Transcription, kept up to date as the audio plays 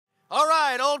All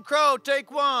right, Old Crow, take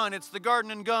one. It's the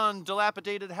Garden and Gun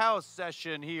Dilapidated House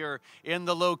session here in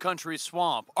the Low Country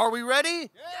Swamp. Are we ready? Yeah!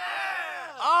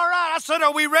 All right, I said,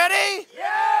 are we ready?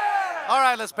 Yeah! All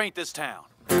right, let's paint this town.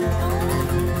 Oh,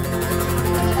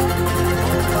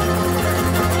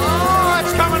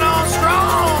 it's coming on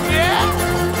strong, yeah?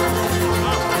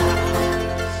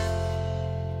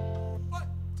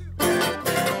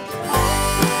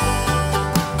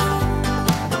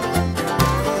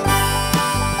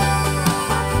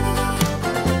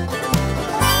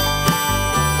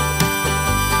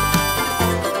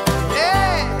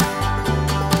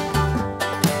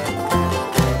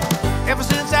 Ever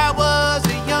since I was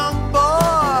a young boy,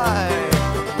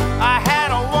 I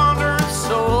had a wandering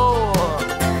soul.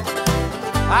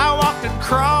 I walked and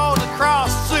crawled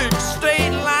across 6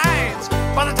 state lines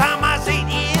by the time I was 8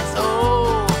 years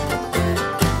old.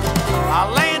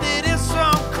 I landed in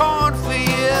some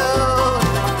cornfield.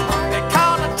 They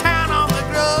called the town on the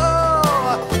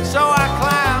grove, so I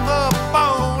climbed up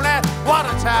on that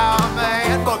water tower,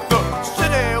 man. But the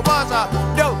city was a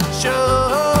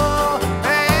no-show.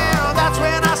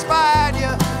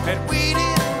 And we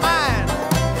didn't mind.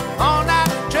 All night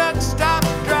truck stopped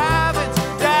driving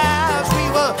dives. We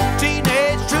were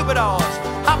teenage troubadours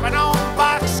hopping on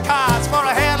boxcars for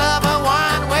a hell of a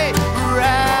one-way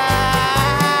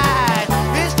ride.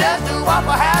 It's just a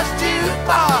Waffle House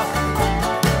jukebox.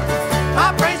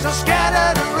 My brains are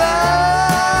scattered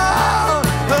around.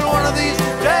 But one of these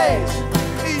days,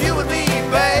 you and me,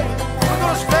 babe, we're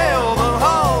gonna spill the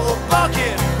whole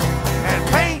bucket and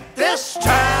paint this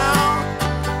town.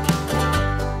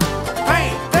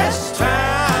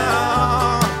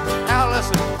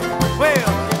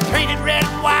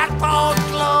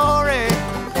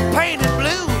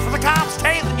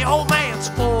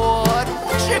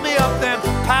 Shimmy up them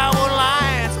power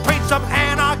lines, paint some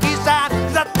anarchy sign,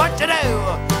 'cause that's what you do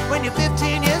when you're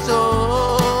 15 years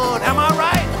old. Am I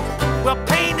right? Well,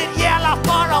 paint it yellow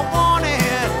for a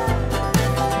warning.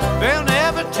 They'll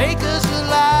never take us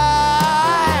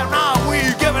alive. Now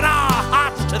we're giving our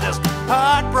hearts to this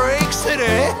heartbreak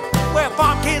city where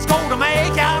farm kids go to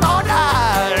make out or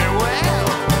die. Well,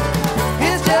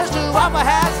 it's just a Waffle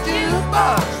House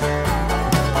jukebox.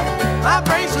 My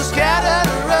brains are scattered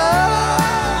around.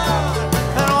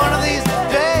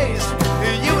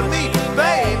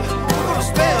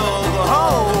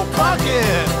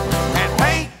 And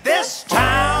paint this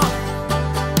town.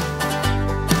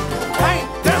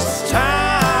 Paint this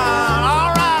town.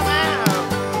 All right, man.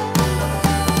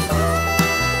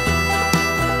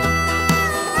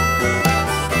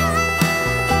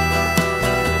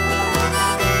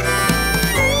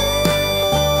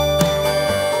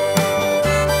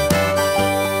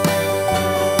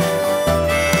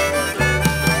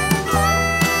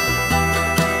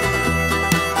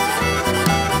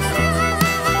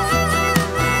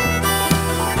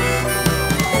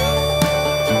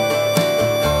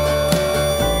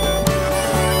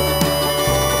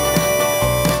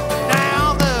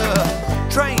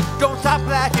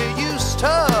 Like you used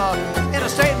to,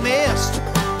 interstate missed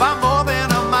by more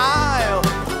than a mile.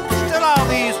 Still all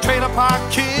these trailer park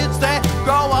kids that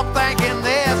grow up thinking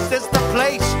this is the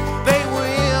place they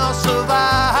will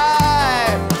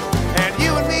survive. And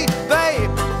you and me,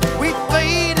 babe, we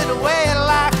faded away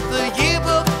like the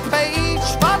yearbook page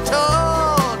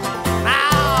foretold.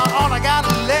 Now all I got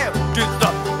left is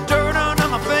the dirt under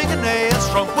my fingernails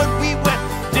from when we went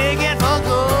digging for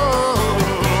gold.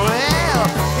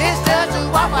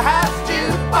 Waffle House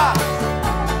jukebox.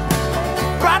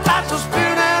 Bright lights are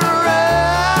spinning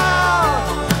around.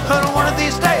 And one of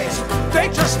these days, they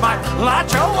just might light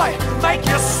your way, make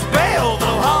you spill the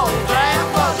whole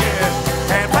damn bucket.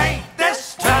 And paint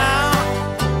this town.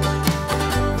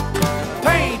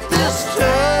 Paint this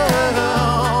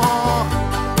town.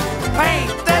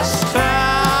 Paint this town.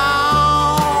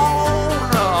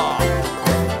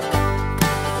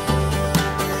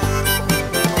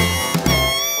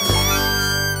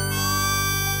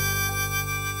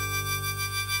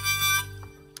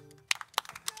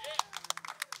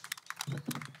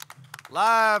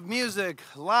 Live music,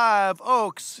 live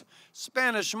oaks,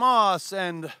 Spanish moss,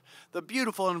 and the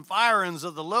beautiful environs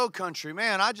of the Low Country.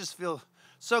 Man, I just feel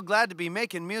so glad to be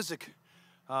making music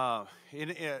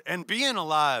and being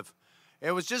alive.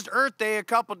 It was just Earth Day a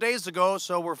couple days ago,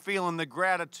 so we're feeling the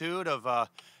gratitude of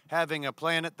having a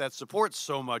planet that supports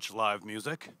so much live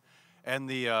music and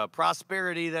the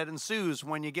prosperity that ensues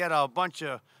when you get a bunch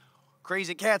of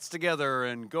crazy cats together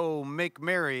and go make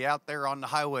merry out there on the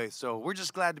highway. So we're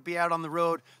just glad to be out on the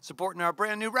road supporting our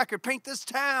brand new record, Paint This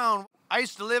Town. I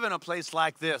used to live in a place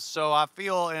like this, so I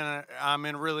feel I'm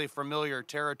in really familiar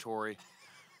territory.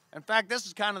 In fact, this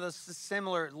is kind of the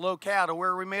similar locale to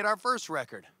where we made our first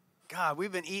record. God,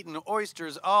 we've been eating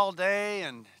oysters all day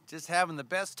and just having the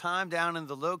best time down in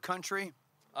the low country.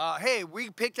 Hey, we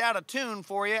picked out a tune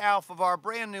for you off of our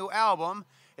brand new album.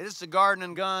 It is a Garden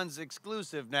and Guns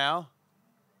exclusive now.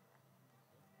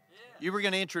 Yeah. You were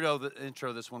going to intro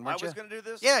this one, weren't you? I was going to do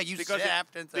this? Yeah, you because said.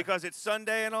 Because it's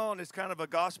Sunday and all, and it's kind of a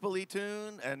gospel-y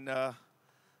tune. And,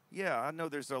 yeah, I know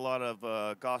there's a lot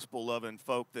of gospel-loving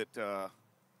folk that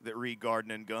read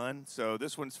Garden and Gun. So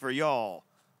this one's for y'all.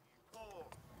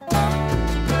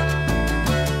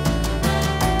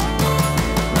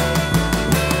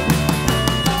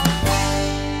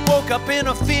 Woke up in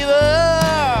a fever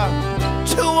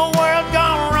to a world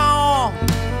gone wrong.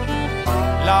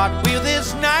 Lord, will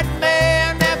this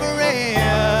nightmare never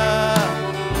end?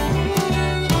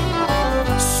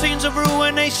 Scenes of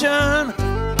ruination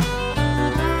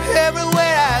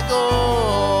everywhere I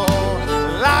go.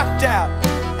 Locked out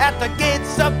at the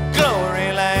gates of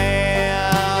glory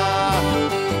land.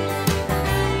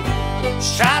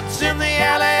 Shots in the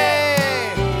alley,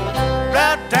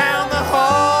 blood down the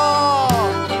hall.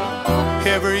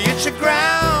 Every inch of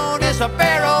ground is a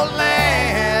barren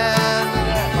land.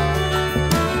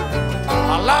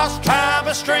 A lost tribe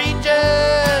of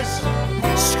strangers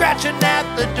scratching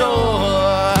at the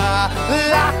door.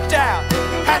 Locked out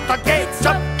at the gates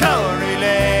of glory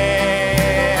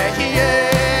land.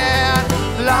 Yeah,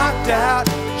 locked out,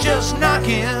 just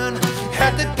knocking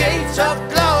at the gates of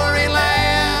glory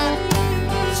land.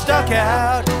 Stuck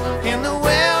out in the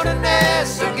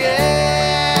wilderness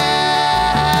again.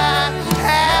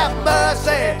 Have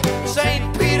mercy, St.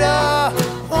 Peter,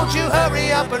 won't you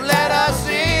hurry up and let us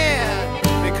in?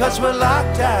 Because we're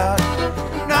locked out,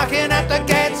 knocking at the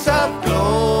gates of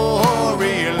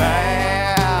glory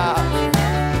land.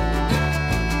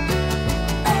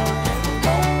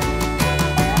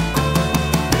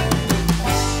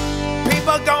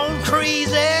 People gone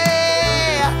crazy,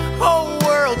 whole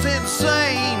world's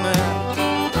insane.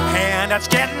 And it's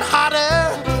getting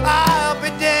hotter, I'll be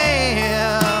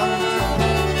damned.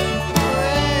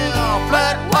 Well,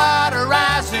 flood water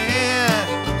rising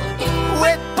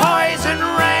with poison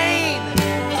rain.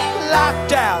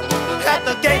 Locked out at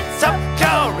the gates of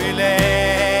glory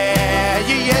land.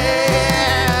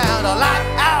 Yeah, the lock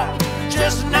out,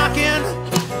 just knocking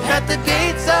at the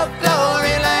gates of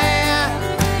glory land.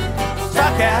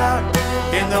 Stuck out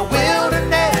in the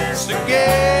wilderness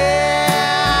again.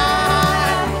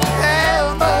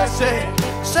 Have mercy,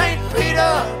 St.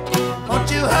 Peter, won't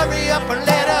you hurry up and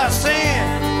let us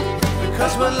in?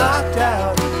 Because we're locked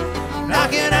out,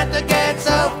 knocking at the gates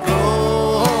of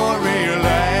glory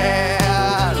land.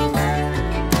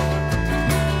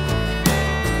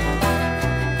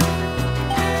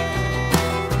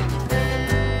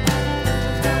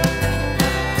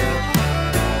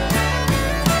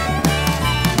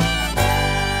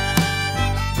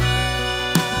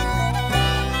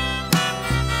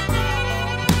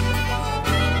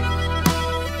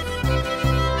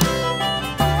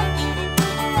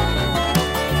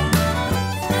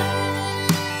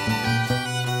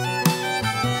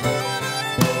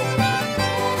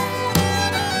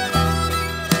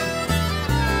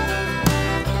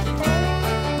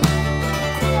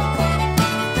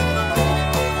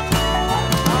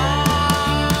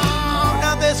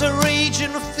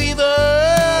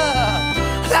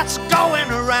 That's going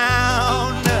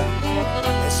around.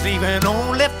 It's leaving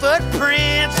only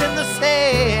footprints in the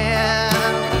sand.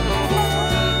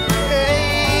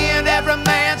 Hey, and every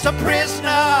man's a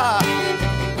prisoner,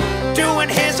 doing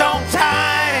his own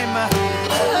time.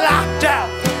 Locked out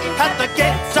at the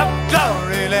gates of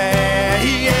glory land.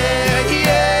 Yeah,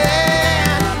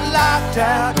 yeah. Locked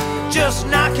out, just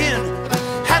knocking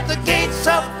at the gates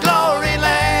of glory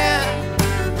land.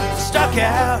 Stuck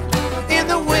out in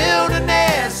the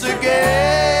wilderness again.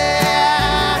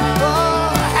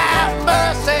 Oh, have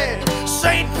mercy,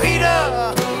 St.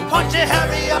 Peter, won't you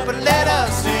hurry up and let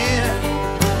us in?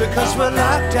 Because we're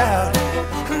locked out,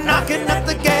 knocking at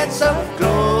the gates of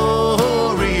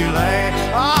glory land.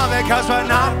 Oh, because we're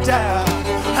knocked out,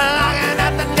 knocking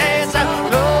at the gates of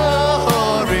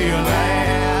glory land.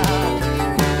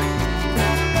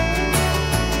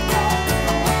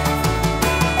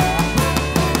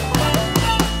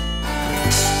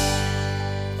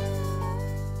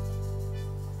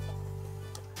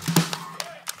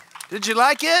 Did you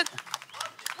like it?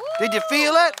 Did you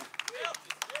feel it?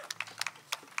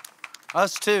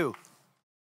 Us too.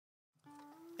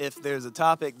 If there's a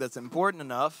topic that's important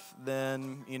enough,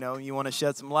 then, you know, you want to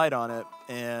shed some light on it,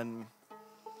 and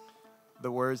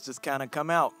the words just kind of come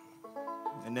out.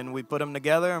 and then we put them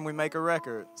together and we make a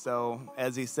record. So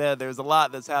as he said, there's a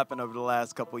lot that's happened over the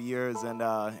last couple years, and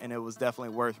it was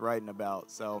definitely worth writing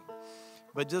about. So,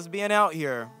 but just being out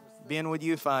here, being with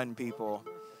you fine people,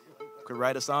 could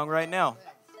write a song right now.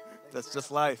 That's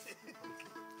just life.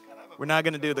 We're not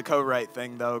gonna do the co-write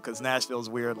thing though, because Nashville's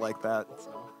weird like that.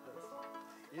 So.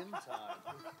 In time.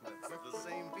 That's the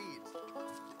same beat.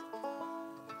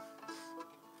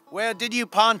 Well, did you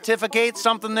pontificate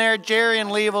something there, Jerry, and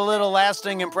leave a little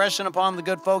lasting impression upon the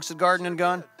good folks at Garden and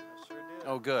Gun? Sure did.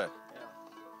 Oh, good. Yeah.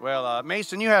 Well,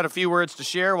 Mason, you had a few words to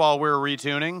share while we were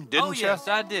retuning, didn't you? Oh, yes,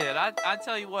 I did. I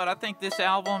tell you what, I think this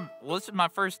album, well, this is my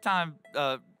first time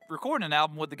recording an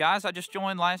album with the guys. I just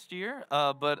joined last year,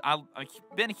 but I've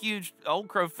been a huge Old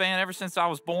Crow fan ever since I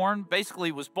was born.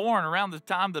 Basically was born around the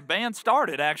time the band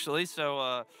started, actually,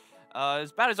 so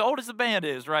it's about as old as the band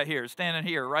is right here, standing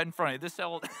here, right in front of you. This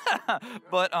old,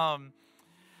 but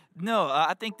no,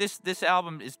 I think this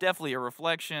album is definitely a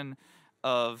reflection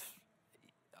of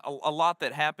a lot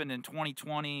that happened in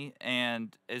 2020,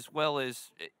 and as well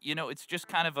as, you know, it's just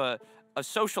kind of a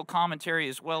social commentary,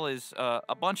 as well as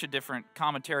a bunch of different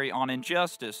commentary on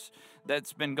injustice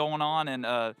that's been going on,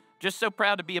 and just so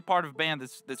proud to be a part of a band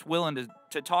that's willing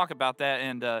to talk about that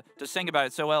and to sing about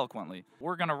it so eloquently.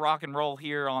 We're gonna rock and roll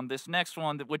here on this next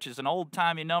one, which is an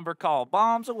old-timey number called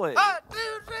Bombs Away. 1, 2,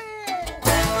 3.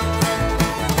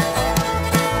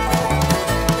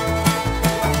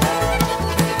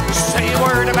 Say a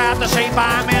word about the shape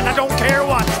I'm in, I don't care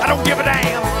what, I don't give a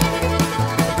damn.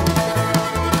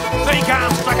 Think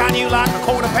I'm stuck on you like a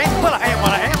coat of paint? Well, I am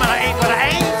what I am, and I ain't what I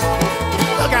ain't.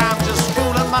 Look, I'm just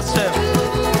fooling myself,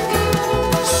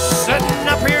 sitting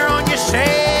up here on your shelf.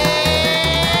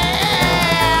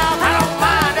 I don't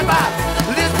mind if I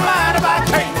live blind if I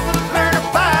can't learn to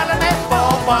file and that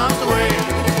ball bombs away.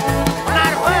 I'm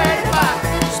not worried if I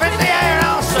spend the air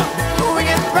on something. We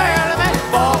get barrel and that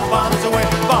ball bombs away,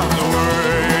 bombs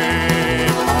away.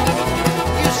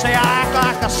 You say I act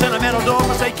like a sentimental dog,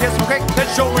 I say kiss me quick, then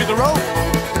show me the road.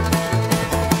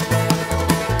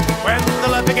 When the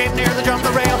love became near the jump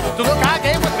the rail, the look I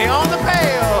gave with me on the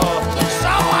pail. So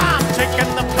I'm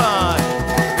taking the plunge.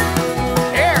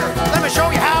 Here, let me show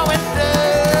you how it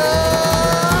does.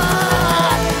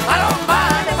 I don't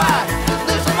mind if I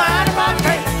lose my mind if I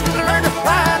can't learn to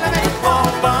fly and make ball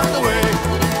bombs away.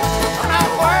 I'm not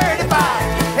worried if I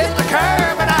hit the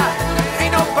curb and I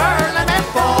ain't no bird and that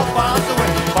ball bombs away.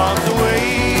 Bombs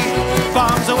away,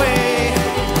 bombs away,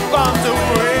 bombs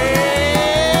away.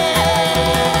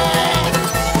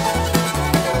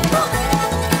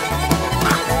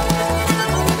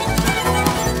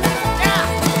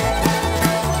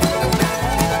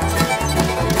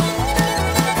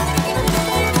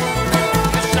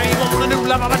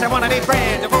 But I wanna be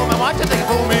friends. Fool me once, you think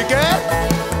fool me good.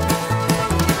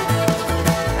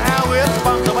 Now it's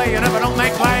bombs away, and if I don't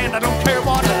make land, I don't care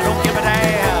what, I don't give a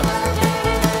damn.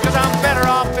 'Cause I'm better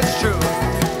off, it's true.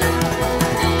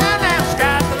 And now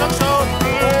skies that look so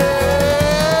blue.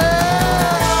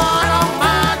 I don't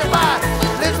mind if I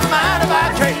lose my mind if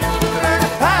I can't learn to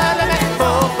pile and make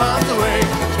full bombs away.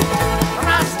 I'm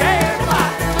not scared if I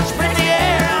spring the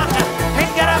air out and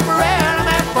get up around and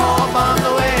make full bombs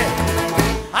away.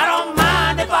 I don't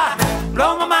mind if I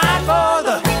blow my mind for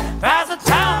the thousand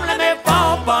time. Let me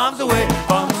fall bombs away,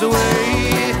 bombs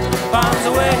away, bombs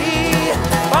away,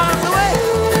 bombs away.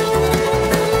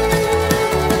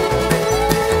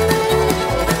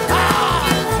 Ah,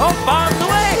 oh, bombs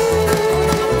away.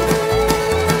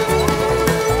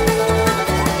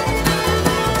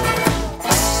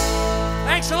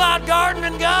 Thanks a lot, Garden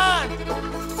and Gun.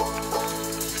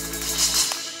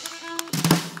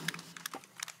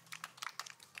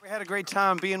 We had a great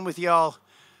time being with y'all.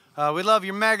 We love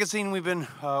your magazine. We've been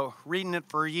reading it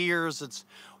for years. It's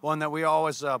one that we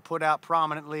always put out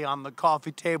prominently on the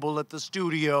coffee table at the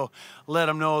studio. Let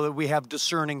them know that we have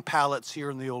discerning palates here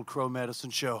in the Old Crow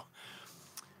Medicine Show.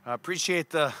 I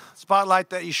appreciate the spotlight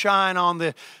that you shine on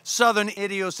the southern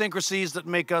idiosyncrasies that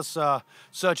make us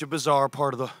such a bizarre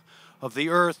part of the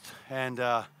earth. And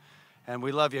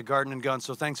we love you, Garden and Gun.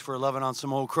 So thanks for loving on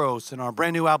some Old Crows and our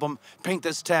brand new album, Paint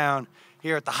This Town,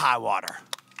 here at the High Water.